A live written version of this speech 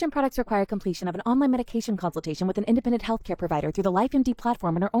products require completion of an online medication consultation with an independent healthcare provider through the LifeMD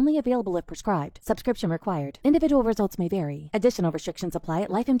platform and are only available if prescribed. Subscription required. Individual results may vary. Additional restrictions apply at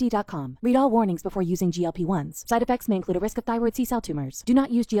lifemd.com. Read all warnings before using GLP-1s. Side effects may include a risk of thyroid C-cell tumors. Do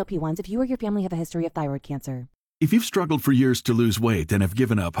not use GLP-1s if you or your family have a history of thyroid cancer. If you've struggled for years to lose weight and have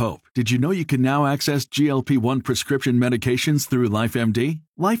given up hope, did you know you can now access GLP-1 prescription medications through LifeMD?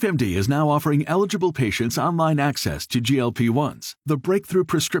 LifeMD is now offering eligible patients online access to GLP-1s, the breakthrough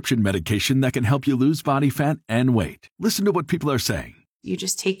prescription medication that can help you lose body fat and weight. Listen to what people are saying. You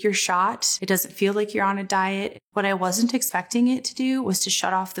just take your shot. It doesn't feel like you're on a diet. What I wasn't expecting it to do was to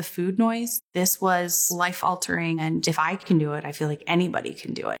shut off the food noise. This was life-altering, and if I can do it, I feel like anybody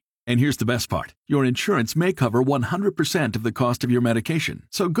can do it. And here's the best part. Your insurance may cover 100% of the cost of your medication.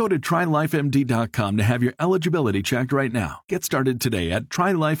 So go to TryLifeMD.com to have your eligibility checked right now. Get started today at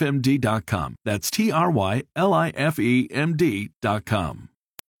TryLifeMD.com. That's TryLifeMD.com.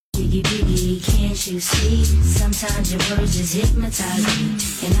 Biggie, biggie, can't you see? Sometimes your words just hypnotize me.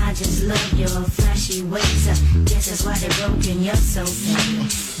 And I just love your flashy ways. Guess that's why they're broken, you're so fake.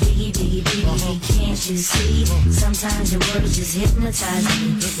 Biggie, biggie, biggie, can't you see? Sometimes your words just hypnotize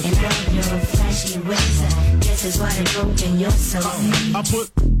me. And I love your flashy ways. Guess that's why they're broken, you're so fake. I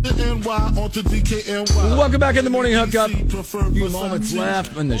put the NY onto DKNY. Welcome back in the morning hookup. A few moments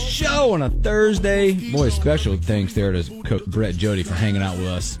left on the show on a Thursday. Boy, special thanks there to Coach Brett Jody for hanging out with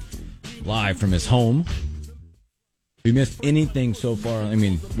us live from his home. If you missed anything so far,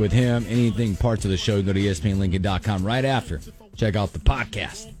 with him, anything parts of the show, go to ESPNLincoln.com right after. Check out the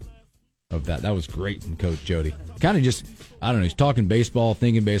podcast of that. That was great from Coach Jody. Kind of just, I don't know, he's talking baseball,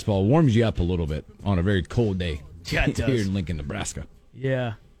 thinking baseball, warms you up a little bit on a very cold day here in Lincoln, Nebraska.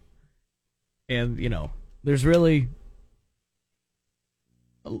 Yeah. And, there's really,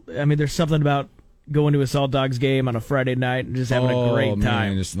 there's something about going to a Salt Dogs game on a Friday night and just having a great time.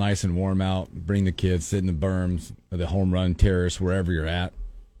 Man, just nice and warm out. Bring the kids, sit in the berms, or the home run terrace, wherever you're at.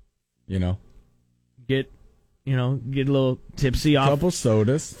 Get a little tipsy off. Couple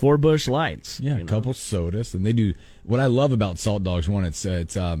sodas. 4 Busch Lights. Yeah, a couple sodas. And they do, what I love about Salt Dogs, one, it's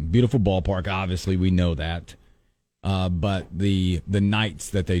a beautiful ballpark. Obviously, we know that. But the nights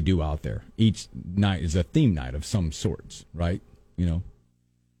that they do out there, each night is a theme night of some sorts, right?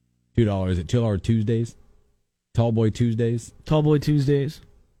 $2. Is it $2 Tuesdays? Tall Boy Tuesdays?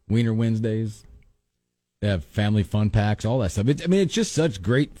 Wiener Wednesdays. They have family fun packs, all that stuff. It's just such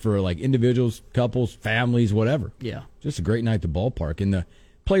great for like individuals, couples, families, whatever. Yeah. Just a great night at the ballpark. And the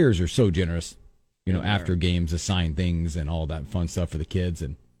players are so generous, after games, to sign things and all that fun stuff for the kids.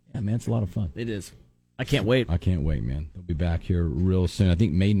 And, yeah, man, it's a lot of fun. It is. I can't wait. I can't wait, man. They'll be back here real soon. I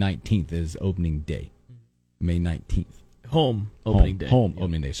think May 19th is opening day. May 19th. Home opening day.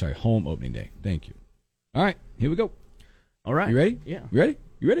 Opening day. Sorry, home opening day. Thank you. All right, here we go. All right. You ready? Yeah. You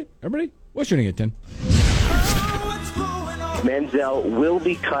ready? Everybody? What's your name at 10? Manziel will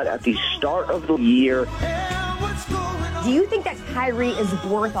be cut at the start of the year. Do you think that Kyrie is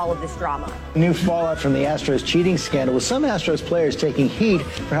worth all of this drama? New fallout from the Astros cheating scandal, with some Astros players taking heat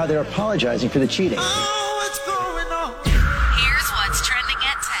for how they're apologizing for the cheating. Here's what's trending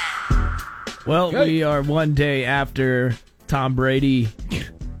at 10. Well, we are one day after Tom Brady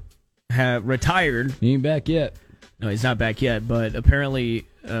retired. He ain't back yet. No, he's not back yet, but apparently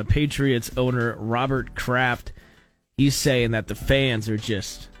Patriots owner Robert Kraft, he's saying that the fans are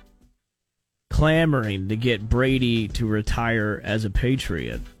just clamoring to get Brady to retire as a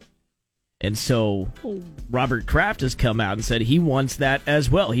Patriot. And so Robert Kraft has come out and said he wants that as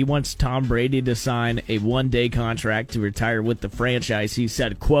well. He wants Tom Brady to sign a one-day contract to retire with the franchise. He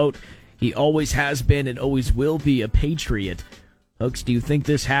said, quote, "He always has been and always will be a Patriot." Hooks, do you think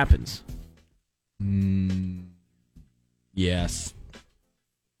this happens? Yes.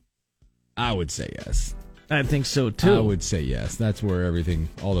 I would say yes. I think so, too. I would say yes. That's where everything,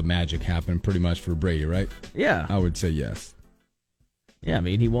 all the magic happened pretty much for Brady, right? Yeah. I would say yes. Yeah,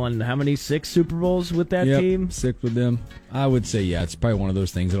 he won how many? 6 Super Bowls with that team? 6 with them. I would say, yeah, it's probably one of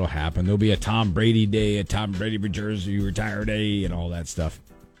those things that'll happen. There'll be a Tom Brady day, a Tom Brady jersey retire day, and all that stuff.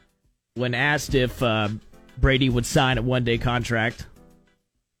 When asked if Brady would sign a one-day contract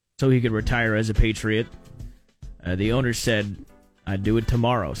so he could retire as a Patriot, the owner said, "I'd do it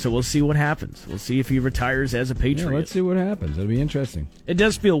tomorrow." So we'll see what happens. We'll see if he retires as a Patriot. Yeah, let's see what happens. It'll be interesting. It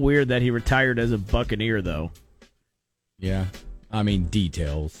does feel weird that he retired as a Buccaneer, though. Yeah.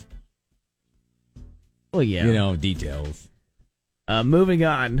 Details. Well, yeah. Details. Moving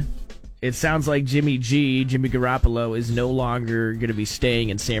on. It sounds like Jimmy Garoppolo, is no longer going to be staying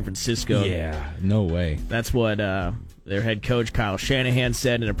in San Francisco. Yeah, no way. That's what their head coach, Kyle Shanahan,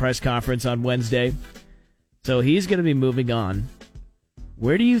 said in a press conference on Wednesday. So he's going to be moving on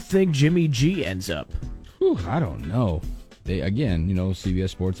Where do you think Jimmy G ends up? Whew, I don't know. They again,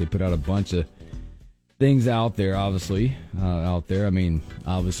 CBS Sports, they put out a bunch of things out there, obviously. I mean,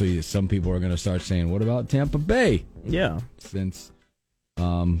 obviously, some people are going to start saying, what about Tampa Bay? Yeah. Since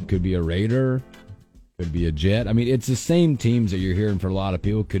could be a Raider, could be a Jet. I mean, it's the same teams that you're hearing for a lot of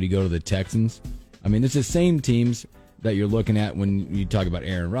people. Could he go to the Texans? I mean, it's the same teams that you're looking at when you talk about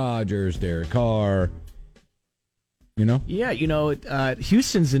Aaron Rodgers, Derek Carr, Yeah,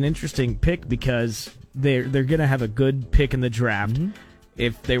 Houston's an interesting pick because they're going to have a good pick in the draft. Mm-hmm.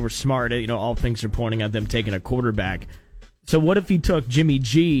 If they were smart, all things are pointing at them taking a quarterback. So what if he took Jimmy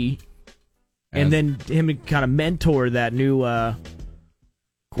G and then him kind of mentor that new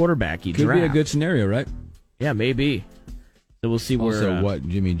quarterback he draft? Could be a good scenario, right? Yeah, maybe. So we'll see where... Also, what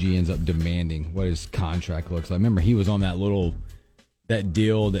Jimmy G ends up demanding, what his contract looks like. Remember, he was on that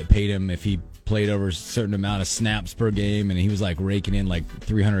deal that paid him if he played over a certain amount of snaps per game, and he was raking in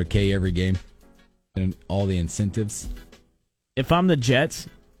 $300K every game and all the incentives. If I'm the Jets,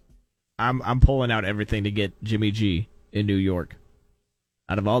 I'm pulling out everything to get Jimmy G in New York.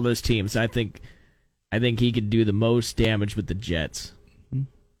 Out of all those teams, I think he could do the most damage with the Jets. Mm-hmm.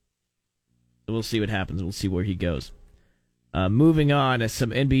 So we'll see what happens. We'll see where he goes. Moving on to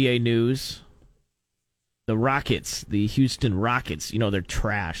some NBA news. The Rockets, the Houston Rockets, they're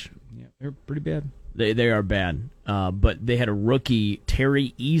trash. Yeah, they're pretty bad. They are bad. But they had a rookie,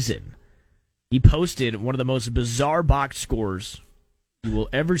 Terry Eason. He posted one of the most bizarre box scores you will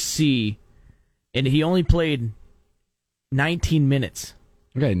ever see, and he only played 19 minutes.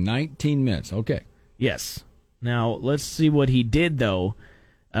 Okay, 19 minutes. Okay. Yes. Now, let's see what he did, though.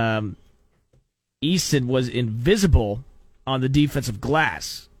 Eason was invisible on the defensive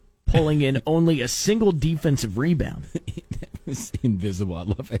glass, pulling in only a single defensive rebound. Was invisible. I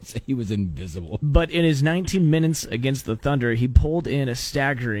love it. He was invisible. But in his 19 minutes against the Thunder, he pulled in a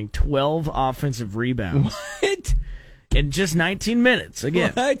staggering 12 offensive rebounds. What? In just 19 minutes.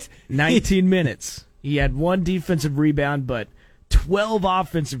 Again, what? 19 minutes. He had one defensive rebound, but 12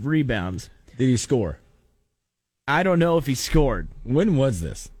 offensive rebounds. Did he score? I don't know if he scored. When was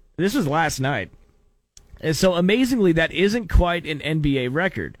this? This was last night. And so amazingly, that isn't quite an NBA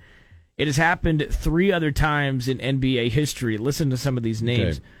record. It has happened 3 other times in NBA history. Listen to some of these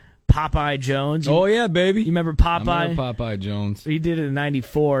names. Okay. Popeye Jones. Oh, yeah, baby. You remember Popeye? I remember Popeye Jones. He did it in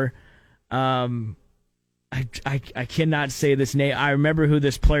 94. I cannot say this name. I remember who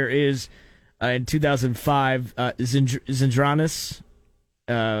this player is in 2005. Zendranis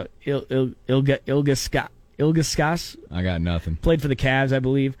Ilgauskas. I got nothing. Played for the Cavs, I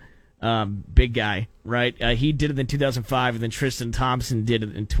believe. Big guy, right? He did it in 2005, and then Tristan Thompson did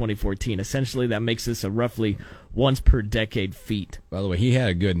it in 2014. Essentially, that makes this a roughly once-per-decade feat. By the way, he had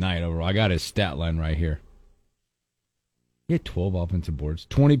a good night overall. I got his stat line right here. He had 12 offensive boards,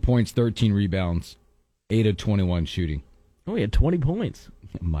 20 points, 13 rebounds, 8 of 21 shooting. Oh, he had 20 points.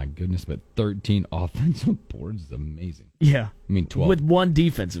 My goodness, but 13 offensive boards is amazing. Yeah. I mean, 12. With one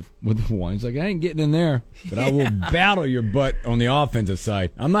defensive. With one. He's like, I ain't getting in there, but I will battle your butt on the offensive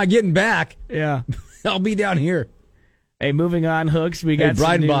side. I'm not getting back. Yeah. I'll be down here. Hey, moving on, Hooks. We got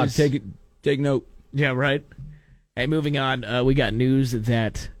Breidenbach, take note. Yeah, right. Hey, moving on. We got news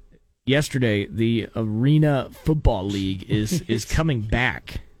that yesterday the Arena Football League is coming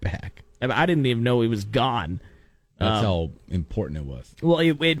back. I mean, I didn't even know it was gone. That's how important it was. Well,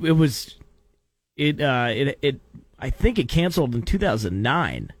 it was. I think it canceled in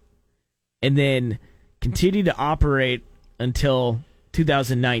 2009, and then continued to operate until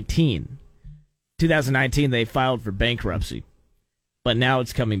 2019. 2019, they filed for bankruptcy, but now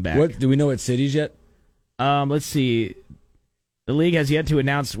it's coming back. What do we know? What cities yet? Let's see. The league has yet to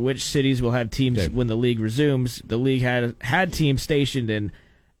announce which cities will have teams when the league resumes. The league had teams stationed in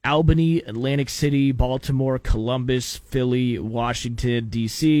Albany, Atlantic City, Baltimore, Columbus, Philly, Washington,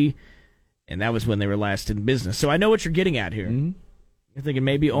 D.C., and that was when they were last in business. So I know what you're getting at here. Mm-hmm. You're thinking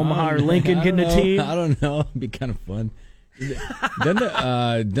maybe Omaha or Lincoln getting a team? I don't know. It'd be kind of fun.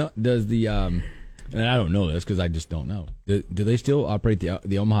 Does the and I don't know this because I just don't know. Do they still operate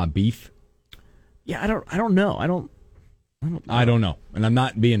the Omaha Beef? Yeah, I don't know. I don't know. And I'm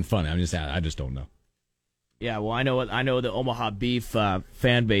not being funny. I just don't know. Yeah, well, I know the Omaha Beef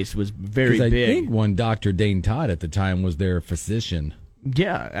fan base was very big. I think one Dr. Dane Todd at the time was their physician.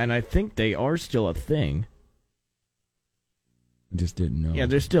 Yeah, and I think they are still a thing. I just didn't know. Yeah,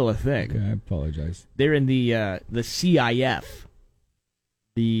 they're still a thing. Okay, I apologize. They're in the CIF,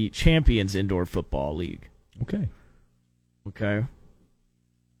 the Champions Indoor Football League. Okay.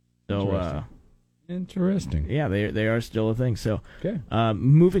 So, interesting. Yeah, they are still a thing. So, okay.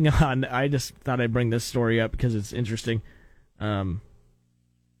 Moving on, I just thought I'd bring this story up because it's interesting.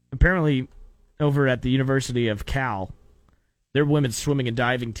 apparently over at the University of Cal, their women's swimming and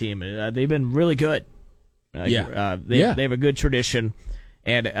diving team, they've been really good. They have a good tradition,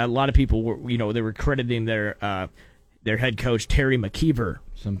 and a lot of people were, they were crediting their head coach Terry McKeever.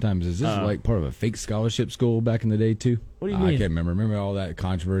 Sometimes is this like part of a fake scholarship school back in the day too? What do you mean? I can't remember. Remember all that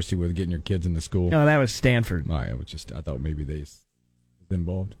controversy with getting your kids into school? No, that was Stanford. All right, I thought maybe they was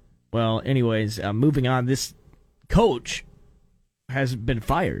involved. Well, anyways, moving on. This coach has been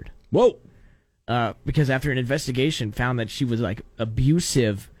fired. Whoa! Because after an investigation found that she was like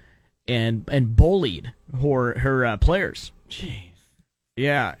abusive and bullied her players. Jeez.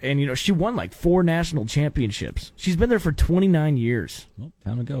 Yeah, and she won like 4 national championships. She's been there for 29 years. Well,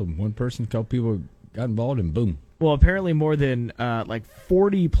 time to go. One person, a couple people got involved, and boom. Well, apparently more than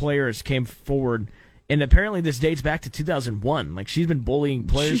 40 players came forward, and apparently this dates back to 2001. Like, she's been bullying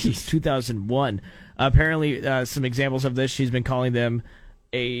players since 2001. Apparently, some examples of this, she's been calling them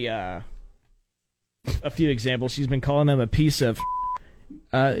a few examples. She's been calling them a piece of.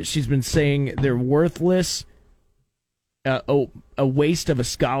 She's been saying they're worthless. A waste of a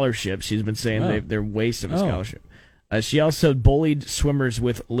scholarship. She's been saying they're waste of a scholarship. She also bullied swimmers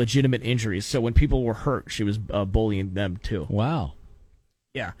with legitimate injuries. So when people were hurt, she was bullying them too. Wow.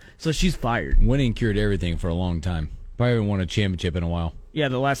 Yeah. So she's fired. Winning cured everything for a long time. Probably haven't won a championship in a while. Yeah,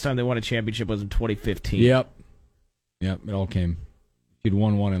 the last time they won a championship was in 2015. Yep, it all came. She'd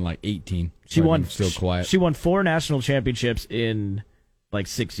won one in like 18. She won. Still quiet. She won 4 national championships in like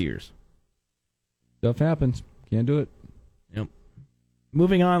 6 years. Stuff happens. Can't do it. Yep.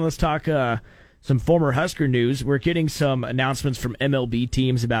 Moving on, let's talk some former Husker news. We're getting some announcements from MLB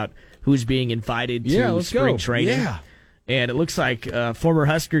teams about who's being invited to spring training. Yeah. And it looks like former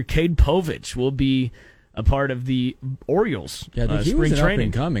Husker Cade Povich will be a part of the Orioles he spring was training. Up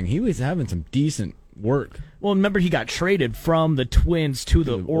and coming. He was having some decent work. Well, remember he got traded from the Twins to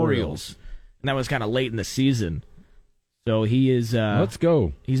the Orioles, and that was kind of late in the season. So he is. Let's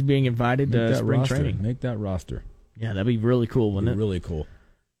go. He's being invited to spring training. Make that roster. Yeah, that'd be really cool, wouldn't it? Really cool.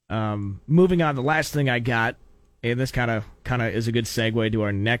 Moving on, the last thing I got, and this kind of is a good segue to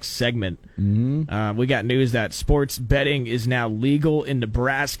our next segment. Mm-hmm. We got news that sports betting is now legal in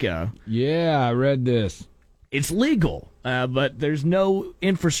Nebraska. Yeah, I read this. It's legal, but there's no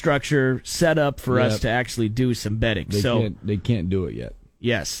infrastructure set up for us to actually do some betting. They can't do it yet.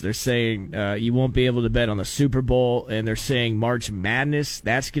 Yes, they're saying you won't be able to bet on the Super Bowl, and they're saying March Madness,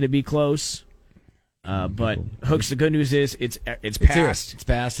 that's going to be close. But Hooks, the good news is it's passed. It's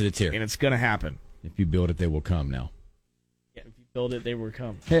passed and it's here. And it's going to happen. If you build it, they will come now. Yeah, if you build it, they will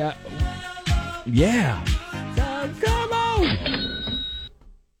come. Hey, come on!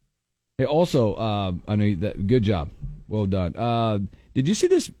 Hey, also, I know that. Good job, well done. Did you see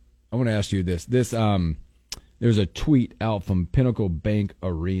this? I want to ask you this. There's a tweet out from Pinnacle Bank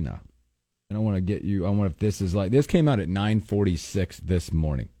Arena, and I want to get you. I wonder if this is like this came out at 9:46 this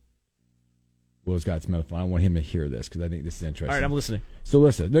morning. Will's got some phone. I want him to hear this because I think this is interesting. All right, I'm listening. So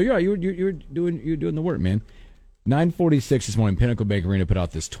listen. No, you're right. You're doing the work, man. 9:46 this morning, Pinnacle Bank Arena put out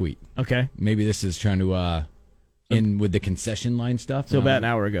this tweet. Okay. Maybe this is trying to in with the concession line stuff. So about an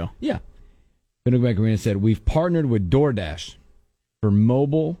hour ago. Yeah. Pinnacle Bank Arena said, we've partnered with DoorDash for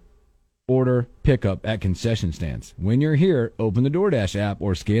mobile order pickup at concession stands. When you're here, open the DoorDash app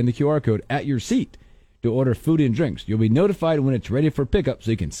or scan the QR code at your seat to order food and drinks. You'll be notified when it's ready for pickup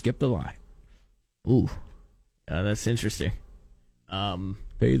so you can skip the line. Ooh. That's interesting.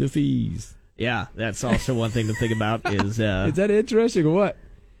 Pay the fees. Yeah, that's also one thing to think about. Is that interesting or what?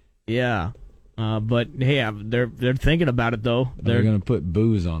 Yeah, but hey, they're thinking about it though. They're going to put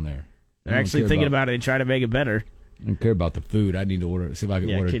booze on there. They're actually thinking about it and try to make it better. I don't care about the food. I need to order. See if I can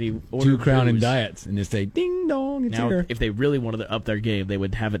order order 2 Crown and booze? Diets and just say ding dong. It's now, here. if they really wanted to up their game, they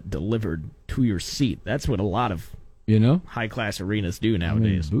would have it delivered to your seat. That's what a lot of high class arenas do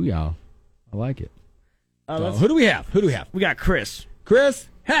nowadays. Booyah! I like it. Who do we have? We got Chris. Chris,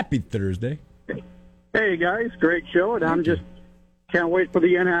 happy Thursday. Hey, guys. Great show. And I'm just can't wait for the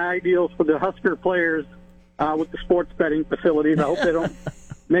NIL deals for the Husker players with the sports betting facilities. I hope they don't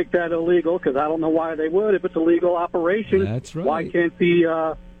make that illegal because I don't know why they would. If it's a legal operation, that's right. Why can't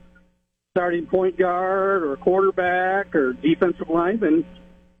the starting point guard or quarterback or defensive lineman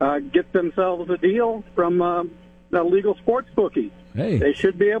get themselves a deal from a legal sports bookie? Hey, they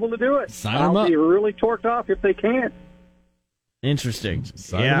should be able to do it. Sign them up. I'll be really torqued off if they can't. Interesting.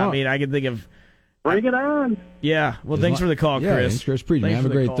 Sign them up. I mean, I can think of. Bring it on. Yeah. Well, thanks for the call, Chris. Yeah, Chris Preachman. Have a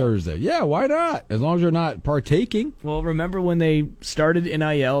great Thursday. Yeah, why not? As long as you're not partaking. Well, remember when they started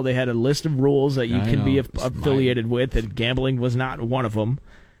NIL, they had a list of rules that you can be affiliated with, and gambling was not one of them.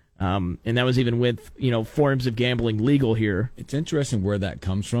 And that was even with, forms of gambling legal here. It's interesting where that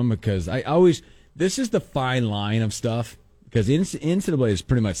comes from because this is the fine line of stuff because NCAA has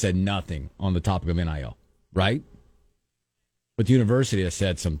pretty much said nothing on the topic of NIL, right? But the university has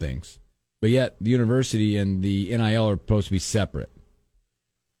said some things. But yet the university and the NIL are supposed to be separate.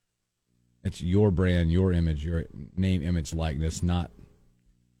 It's your brand, your image, your name, image, likeness, not.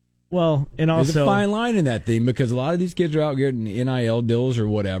 Well, and also there's a fine line in that thing because a lot of these kids are out getting NIL deals or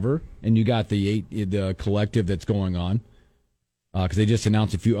whatever, and you got the collective that's going on because they just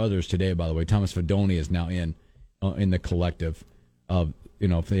announced a few others today. By the way, Thomas Fedoni is now in the collective of for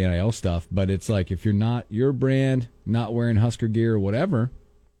the NIL stuff. But it's like if you're not your brand, not wearing Husker gear or whatever.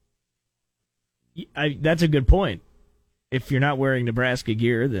 That's a good point. If you're not wearing Nebraska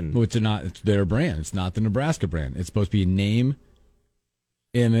gear, then it's their brand. It's not the Nebraska brand. It's supposed to be name,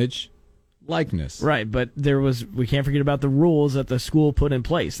 image, likeness. Right, but we can't forget about the rules that the school put in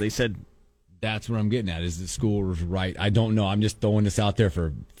place. They said that's what I'm getting at. Is the school's right? I don't know. I'm just throwing this out there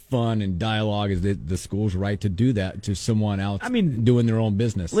for fun and dialogue. Is the school's right to do that to someone else? Doing their own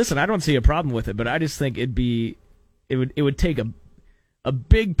business. Listen, I don't see a problem with it, but I just think it would take a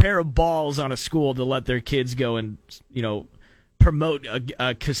big pair of balls on a school to let their kids go and promote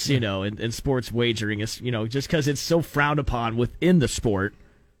a casino and sports wagering. Just because it's so frowned upon within the sport.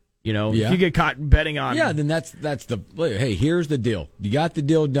 If you get caught betting on... Yeah, then that's hey, here's the deal. You got the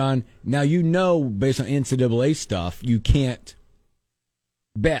deal done. Now based on NCAA stuff, you can't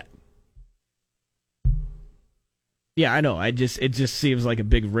bet. Yeah, I know. It just seems like a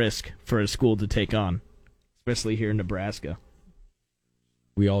big risk for a school to take on, especially here in Nebraska.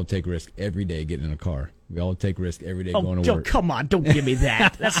 We all take risk every day getting in a car. We all take risk every day going to work. Come on, don't give me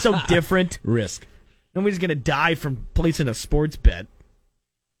that. That's so different. Risk. Nobody's going to die from placing a sports bet.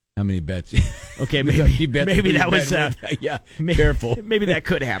 How many bets? Okay, maybe that was... careful. Maybe that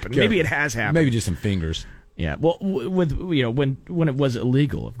could happen. Careful. Maybe it has happened. Maybe just some fingers. Yeah, well, when it was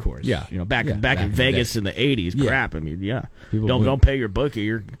illegal, of course. Yeah. Back in Vegas in the 80s, crap. People don't pay your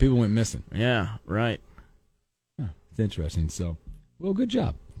bookie. People went missing. Yeah, right. It's interesting. So, well, good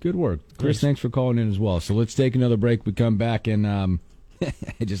job. Good work. Chris, thanks for calling in as well. So let's take another break. We come back and I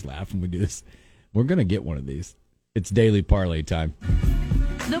just laugh when we do this. We're going to get one of these. It's Daily Parlay time.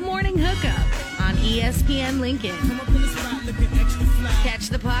 The Morning Hookup on ESPN Lincoln. Catch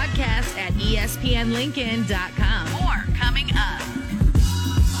the podcast at ESPNLincoln.com or coming up.